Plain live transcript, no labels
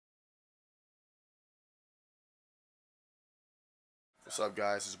What's up,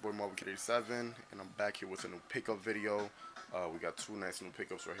 guys? It's your boy MarvelKid87, and I'm back here with a new pickup video. We got two nice new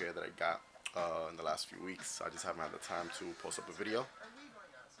pickups right here that I got in the last few weeks. I just haven't had the time to post up a video.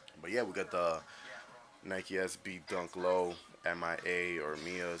 But yeah, we got the Nike SB Dunk Low MIA or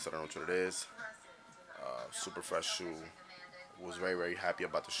Mia's. I don't know which one it is. Super fresh shoe. Was very happy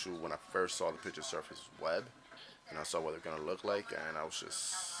about the shoe when I first saw the picture surface web, and I saw what they're gonna look like, and I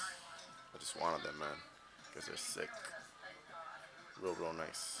just wanted them, man, because they're sick. Real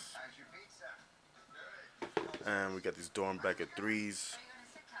nice. And we got these Dorn Beckett 3s.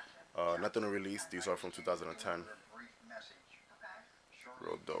 Nothing to release. These are from 2010.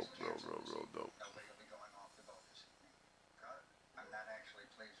 Real dope. Real dope.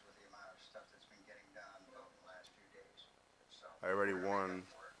 I already worn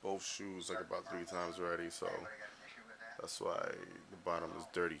both shoes like about 3 times already, so that's why the bottom is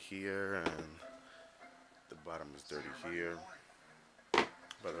dirty here and the bottom is dirty here.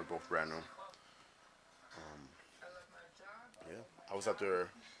 But they're both brand new. Yeah, I was after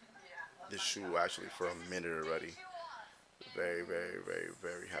this shoe actually for a minute already. Very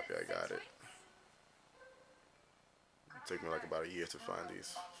happy I got it. It took me like about a year to find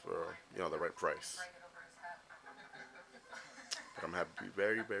these for, you know, the right price. But I'm happy,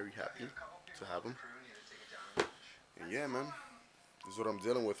 very happy to have them. And yeah, man, this is what I'm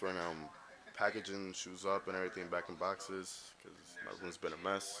dealing with right now. I'm packaging shoes up and everything back in boxes because my room's been a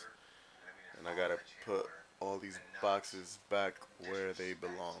mess, and I gotta put all these boxes back where they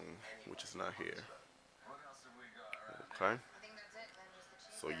belong, which is not here. Okay,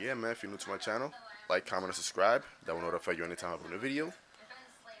 so yeah, man, if you're new to my channel, like, comment, and subscribe. That will notify you anytime I have a new video.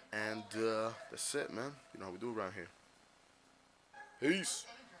 And that's it, man. You know how we do around here. Peace.